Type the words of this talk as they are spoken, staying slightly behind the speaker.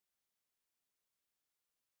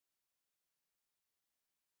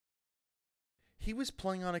He was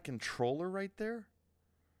playing on a controller right there?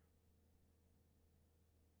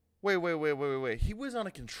 Wait. He was on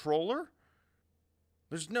a controller?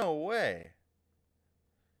 There's no way.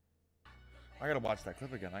 I gotta watch that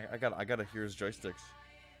clip again. I gotta hear his joysticks.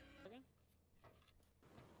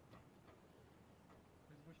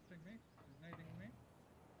 He's boosting me. He's nading me.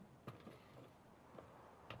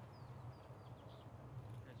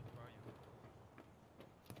 Where are you?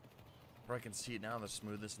 Bro, I can see it now, the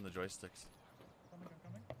smoothness in the joysticks. I'm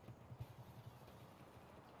coming.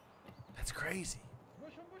 That's crazy.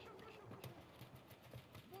 Push him. Push him.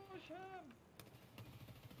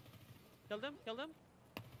 Kill them. Kill two.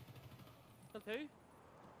 There's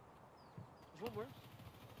one more.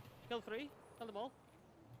 Kill three. Kill them all.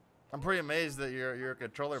 I'm pretty amazed that you're a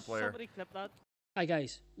controller player. Somebody clip that. Hi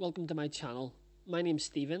guys, welcome to my channel. My name's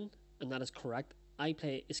Steven, and that is correct. I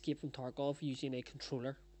play Escape from Tarkov using a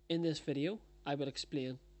controller. In this video, I will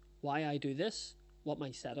explain why I do this, what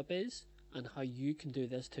my setup is, and how you can do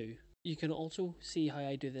this too. You can also see how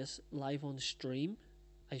I do this live on stream.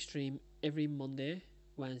 I stream every Monday,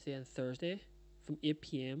 Wednesday and Thursday from 8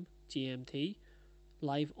 PM GMT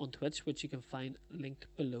live on Twitch, which you can find linked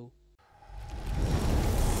below.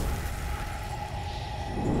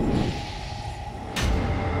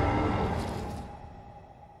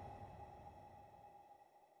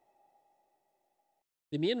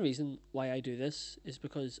 The main reason why I do this is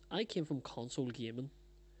because I came from console gaming,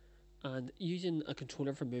 and using a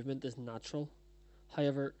controller for movement is natural.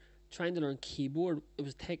 However, trying to learn keyboard, it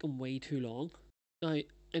was taking way too long. Now,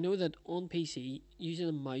 I know that on PC, using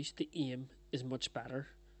a mouse to aim is much better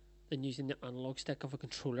than using the analog stick of a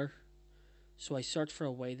controller. So I searched for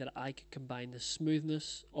a way that I could combine the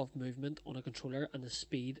smoothness of movement on a controller and the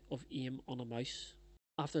speed of aim on a mouse.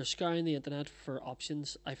 After scouring the internet for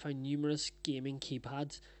options, I found numerous gaming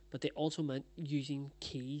keypads, but they also meant using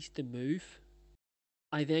keys to move.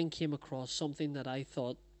 I then came across something that I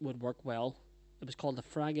thought would work well. It was called the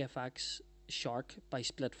Frag FX Shark by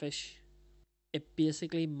Splitfish. It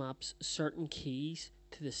basically maps certain keys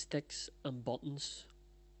to the sticks and buttons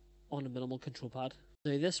on a minimal control pad.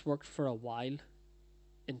 Now this worked for a while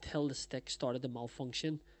until the stick started to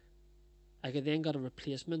malfunction. I then got a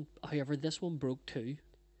replacement, however this one broke too.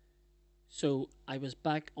 So I was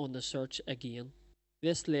back on the search again.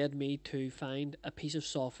 This led me to find a piece of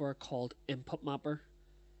software called Input Mapper.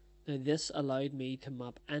 Now this allowed me to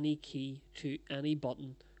map any key to any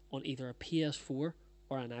button on either a PS4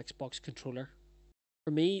 or an Xbox controller.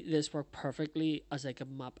 For me, this worked perfectly as I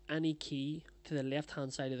could map any key to the left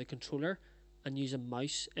hand side of the controller and use a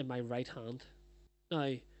mouse in my right hand.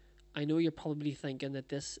 Now, I know you're probably thinking that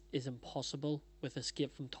this is impossible with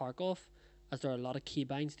Escape from Tarkov, as there are a lot of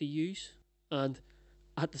keybinds to use, and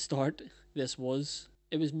at the start this was.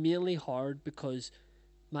 It was mainly hard because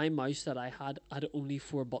my mouse that I had only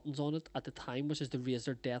 4 buttons on it at the time, which is the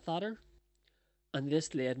Razer Death Adder, and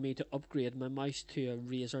this led me to upgrade my mouse to a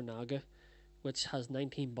Razer Naga, which has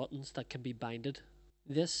 19 buttons that can be binded.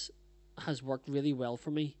 This has worked really well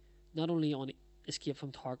for me, not only on Escape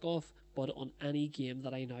from Tarkov, but on any game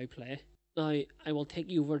that I now play. Now, I will take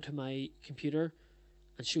you over to my computer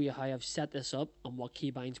and show you how I've set this up and what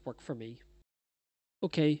keybinds work for me.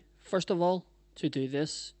 Okay, first of all, to do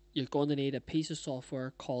this, you're going to need a piece of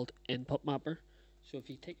software called Input Mapper. So if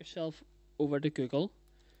you take yourself over to Google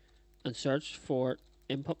and search for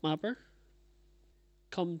Input Mapper,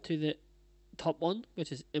 come to the top one,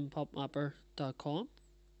 which is inputmapper.com.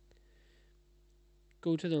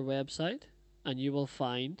 Go to their website and you will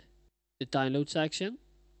find the download section.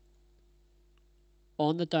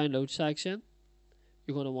 On the download section,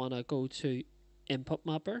 you're going to want to go to Input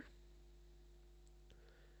Mapper,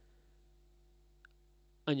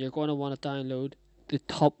 and you're going to want to download the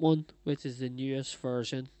top one, which is the newest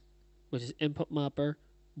version, which is Input Mapper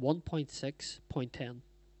 1.6.10. You're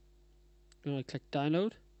going to click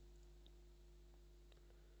download,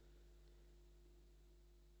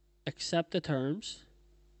 accept the terms,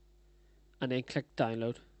 and then click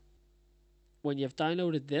download. When you've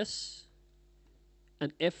downloaded this,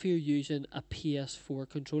 and if you're using a PS4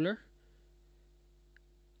 controller,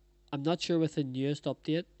 I'm not sure with the newest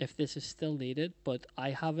update if this is still needed, but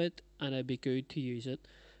I have it and it'd be good to use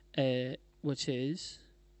it, which is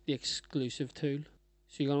the exclusive tool.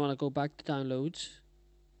 So you're going to want to go back to downloads,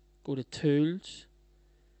 go to tools,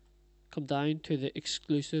 come down to the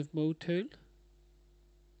exclusive mode tool,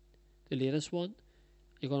 the latest one.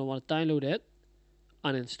 You're going to want to download it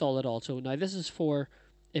and install it also. Now this is for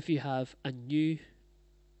if you have a new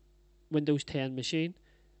Windows 10 machine,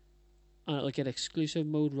 and it'll get exclusive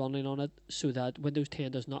mode running on it so that Windows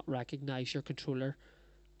 10 does not recognize your controller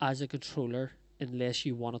as a controller unless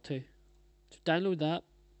you want it to. So download that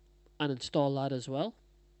and install that as well.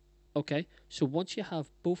 Okay, so once you have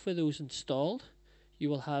both of those installed, you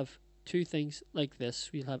will have two things like this.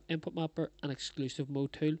 You'll have Input Mapper and Exclusive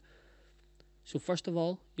Mode Tool. So first of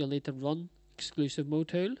all, you'll need to run Exclusive Mode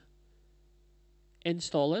Tool,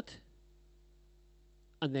 install it,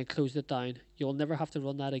 and then close it down. You'll never have to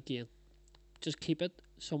run that again. Just keep it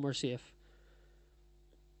somewhere safe.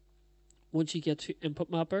 Once you get to Input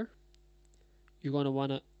Mapper, you're going to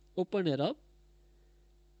want to open it up,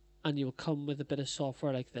 and you will come with a bit of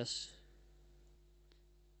software like this.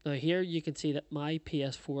 Now here you can see that my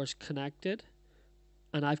PS4 is connected,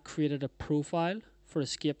 and I've created a profile for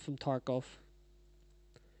Escape from Tarkov.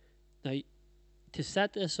 Now to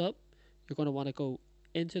set this up, you're going to want to go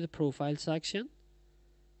into the profile section,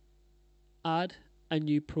 add a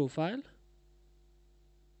new profile,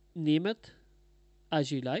 name it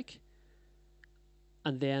as you like,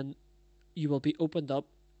 and then you will be opened up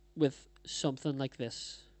with something like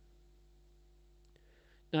this.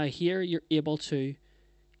 Now here you're able to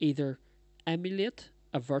either emulate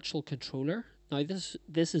a virtual controller. Now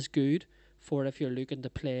this is good for if you're looking to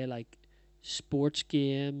play like sports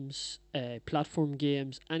games, platform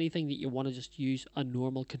games, anything that you want to just use a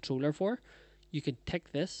normal controller for. You can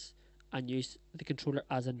tick this and use the controller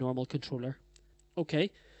as a normal controller.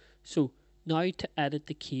 Okay, so now to edit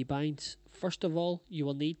the keybinds, first of all you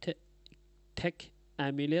will need to tick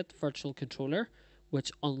emulate virtual controller,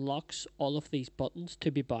 which unlocks all of these buttons to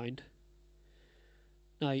be bound.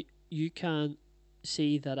 Now you can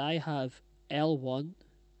see that I have L1,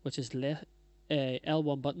 which is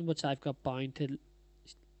L1 button, which I've got bound to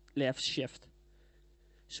left shift.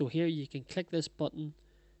 So here you can click this button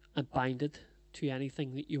and bind it to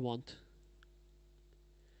anything that you want.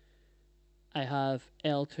 I have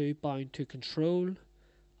L2 bound to control.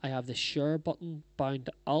 I have the share button bound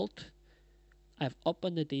to alt. I have up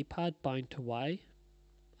on the D-pad bound to Y.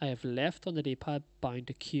 I have left on the D-pad bound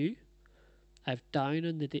to Q. I have down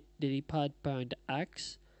on the D-pad bound to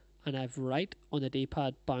X. And I have right on the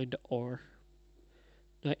D-pad bound to R.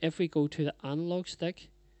 Now if we go to the analog stick,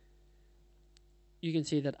 you can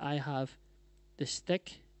see that I have the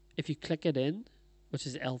stick, if you click it in, which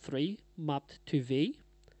is L3, mapped to V.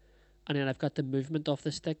 And then I've got the movement of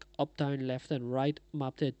the stick, up, down, left and right,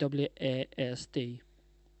 mapped to WASD.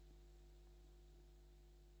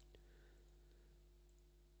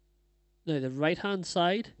 Now the right hand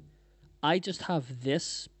side, I just have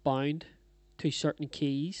this bound to certain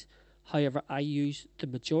keys. However, I use the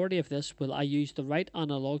majority of this. I use the right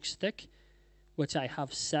analog stick, which I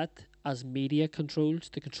have set as media controls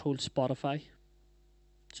to control Spotify.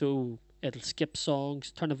 So it'll skip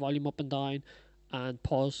songs, turn the volume up and down, and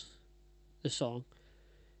pause the song.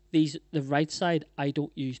 The right side I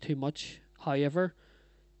don't use too much. However,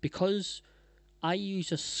 because I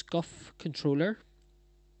use a scuff controller,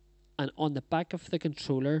 and on the back of the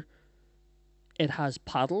controller it has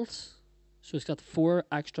paddles, so it's got 4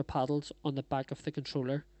 extra paddles on the back of the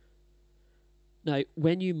controller. Now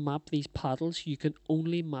when you map these paddles, you can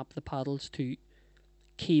only map the paddles to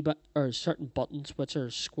or certain buttons, which are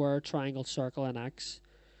square, triangle, circle and X.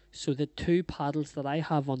 So the 2 paddles that I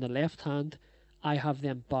have on the left hand, I have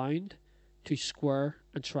them bound to square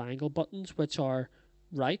and triangle buttons, which are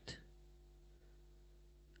right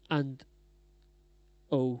and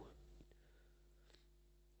O.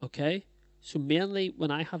 Okay, so mainly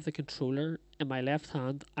when I have the controller in my left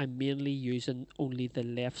hand, I'm mainly using only the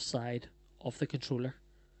left side of the controller.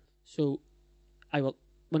 So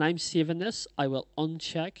when I'm saving this, I will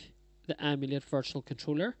uncheck the emulate virtual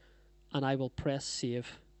controller and I will press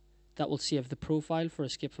save. That will save the profile for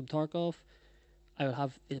Escape from Tarkov. I will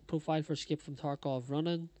have the profile for Escape from Tarkov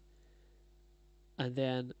running, and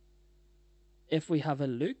then if we have a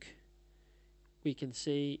look, we can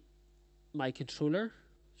see my controller.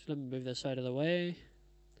 So let me move this out of the way.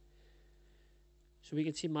 So we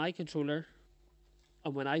can see my controller,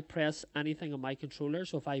 and when I press anything on my controller,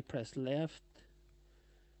 so if I press left,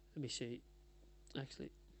 let me see,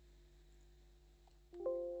 actually,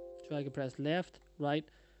 so I can press left, right,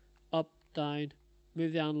 up, down,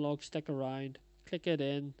 move the analog stick around, click it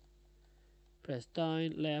in, press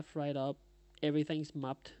down, left, right, up, everything's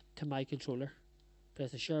mapped to my controller.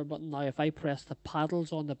 Press the share button. Now if I press the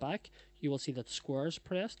paddles on the back, you will see that square is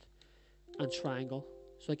pressed and triangle.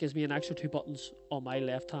 So it gives me an extra 2 buttons on my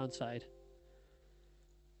left hand side.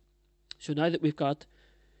 So now that we've got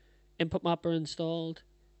Input Mapper installed,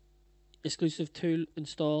 Exclusive Tool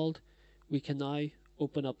installed, we can now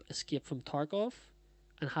open up Escape from Tarkov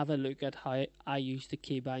and have a look at how I use the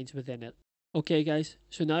keybinds within it. Okay guys,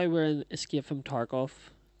 so now we're in Escape from Tarkov.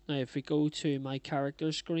 Now if we go to my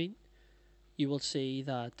character screen, you will see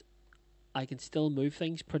that I can still move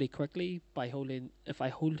things pretty quickly by holding, if I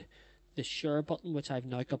hold the share button, which I've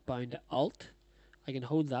now got bound to Alt, I can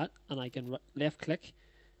hold that and I can left click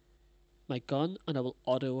my gun and it will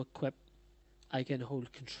auto equip. I can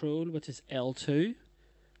hold control, which is L2,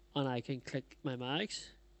 and I can click my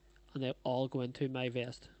mags and they'll all go into my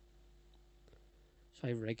vest. So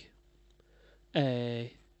I rig.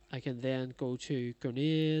 I can then go to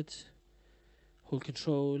grenades, hold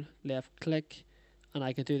control, left click, and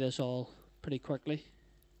I can do this all pretty quickly.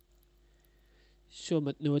 So I'm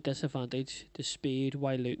at no disadvantage to speed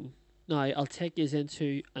while looting. Now I'll take you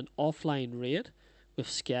into an offline raid with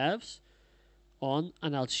scavs on,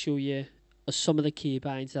 and I'll show you some of the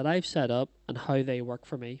keybinds that I've set up and how they work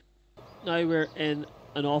for me. Now we're in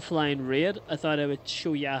an offline raid. I thought I would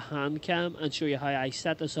show you a hand cam and show you how I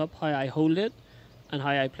set this up, how I hold it, and how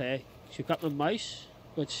I play. So I've got my mouse,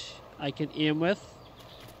 which I can aim with,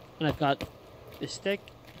 and I've got the stick,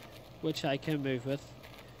 which I can move with.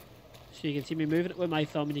 So you can see me moving it with my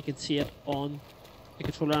thumb, and you can see it on the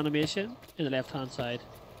controller animation in the left hand side.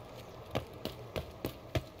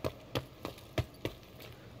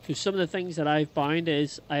 So some of the things that I've bound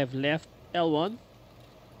is I have left L1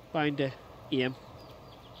 bound to aim.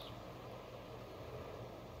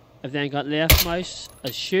 I've then got left mouse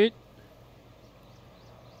as shoot.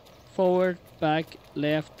 Forward, back,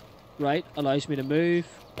 left, right allows me to move.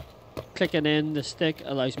 Clicking in the stick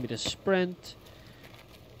allows me to sprint.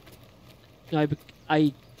 Now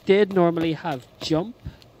I did normally have jump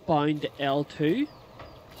bound to L2.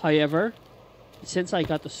 However, since I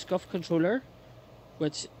got the scuff controller,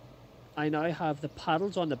 which I now have the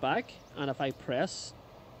paddles on the back, and if I press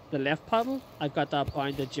the left paddle, I've got that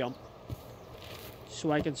bound to jump.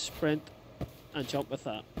 So I can sprint and jump with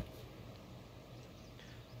that.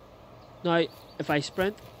 Now, if I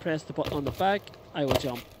sprint, press the button on the back, I will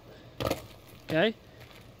jump. Okay?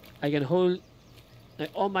 I can hold... Now,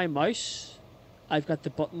 on my mouse, I've got the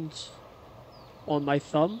buttons on my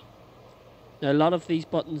thumb. Now, a lot of these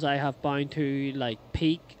buttons I have bound to, like,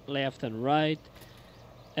 peek, left and right.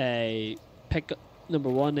 Pick number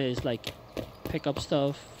 1 is, like, pick up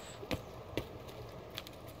stuff.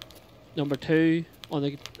 Number 2,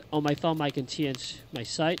 on my thumb, I can change my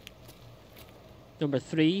sight. Number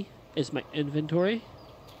 3 is my inventory.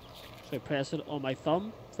 So I press it on my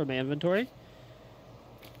thumb for my inventory.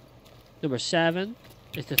 Number 7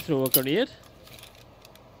 is to throw a grenade.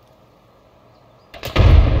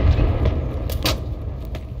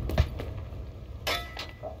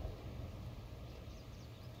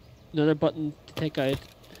 Another button to take out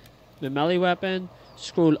the melee weapon.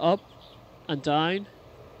 Scroll up and down.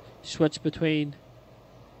 Switch between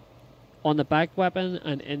on the back weapon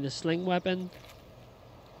and in the sling weapon.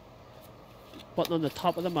 Button on the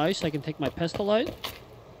top of the mouse, I can take my pistol out.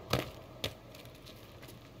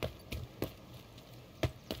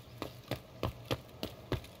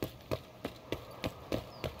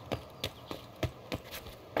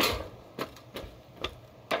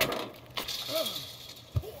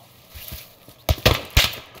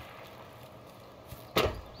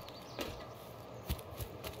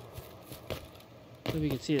 So we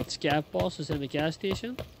can see that Scav Boss is in the gas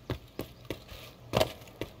station.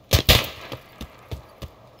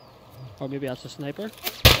 Or maybe that's a sniper.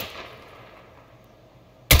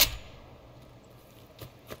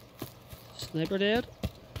 Sniper dead.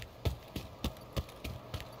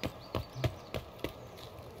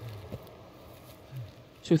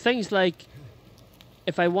 So things like,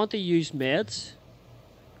 if I want to use meds,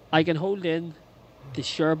 I can hold in the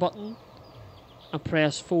share button and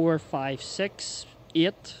press 4, 5, 6,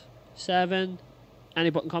 8, 7, any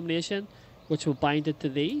button combination, which will bind it to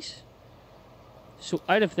these. So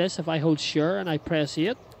out of this, if I hold share and I press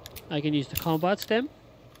 8, I can use the combat stem.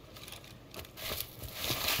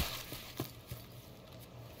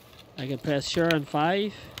 I can press share and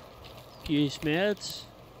 5, use meds.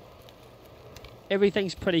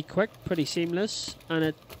 Everything's pretty quick, pretty seamless, and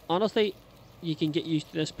it honestly, you can get used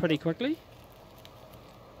to this pretty quickly.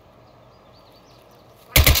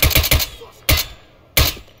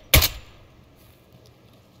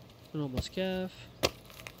 Normal scav.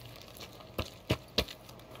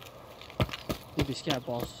 Maybe Scav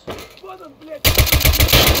Boss.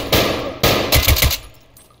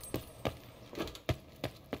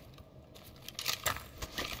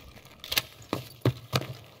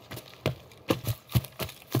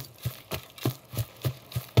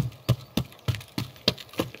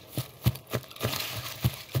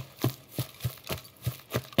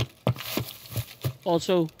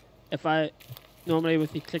 Also, if I normally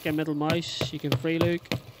with the click and middle mouse, you can free look.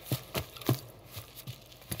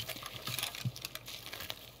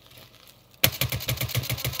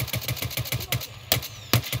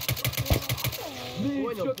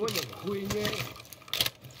 Все понял, хуйня.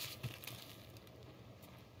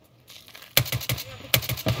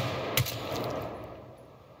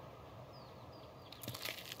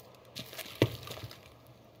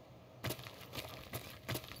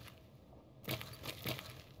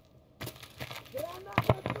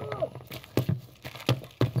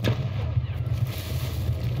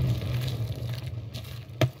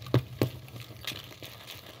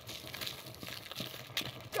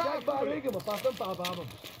 Барыга, мы потом по бабам.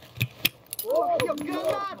 О,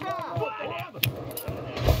 граната! Вот он!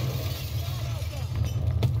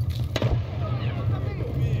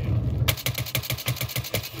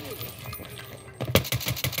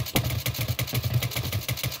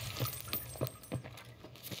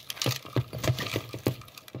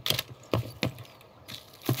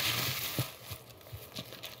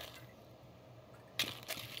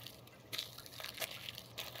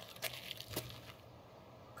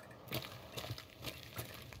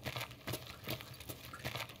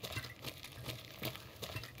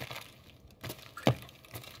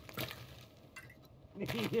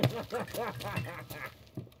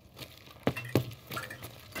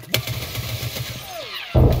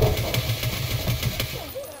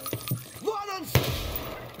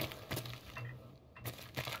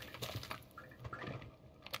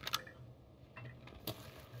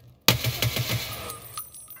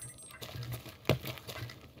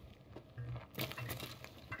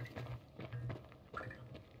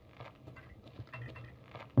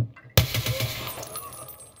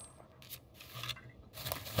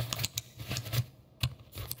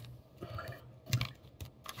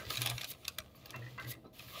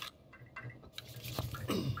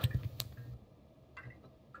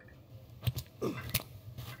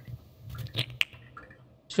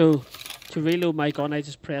 So, to reload my gun, I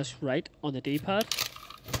just press right on the D-pad.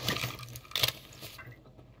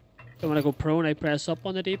 Then when I go prone, I press up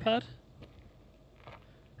on the D-pad.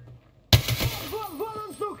 Вон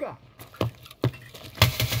он, сука!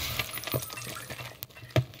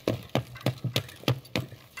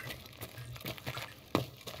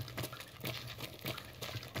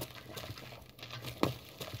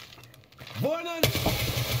 Вон он!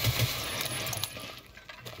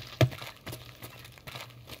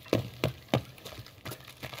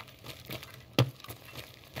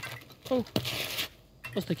 Oh,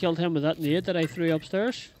 must have killed him with that nade that I threw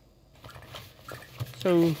upstairs.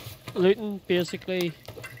 So, looting, basically,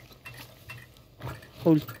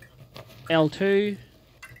 hold L2,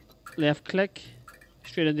 left click,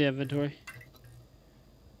 straight in the inventory.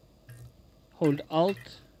 Hold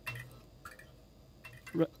Alt,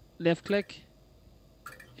 left click,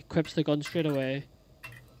 equips the gun straight away.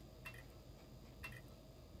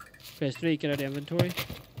 Press 3, get out of the inventory.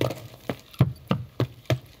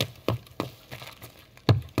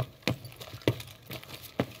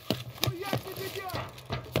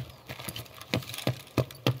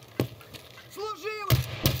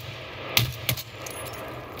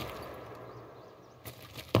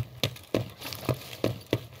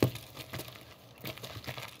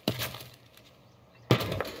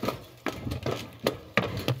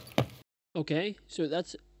 Okay, so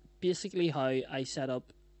that's basically how I set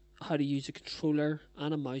up how to use a controller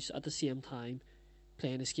and a mouse at the same time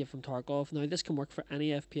playing Escape from Tarkov. Now this can work for any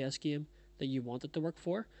FPS game that you want it to work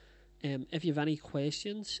for. If you have any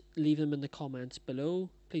questions, leave them in the comments below.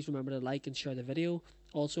 Please remember to like and share the video.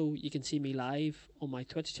 Also, you can see me live on my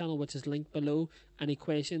Twitch channel, which is linked below. Any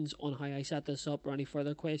questions on how I set this up or any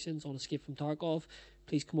further questions on Escape from Tarkov,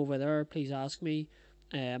 please come over there, please ask me.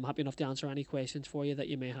 I'm happy enough to answer any questions for you that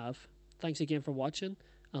you may have. Thanks again for watching.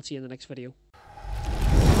 I'll see you in the next video.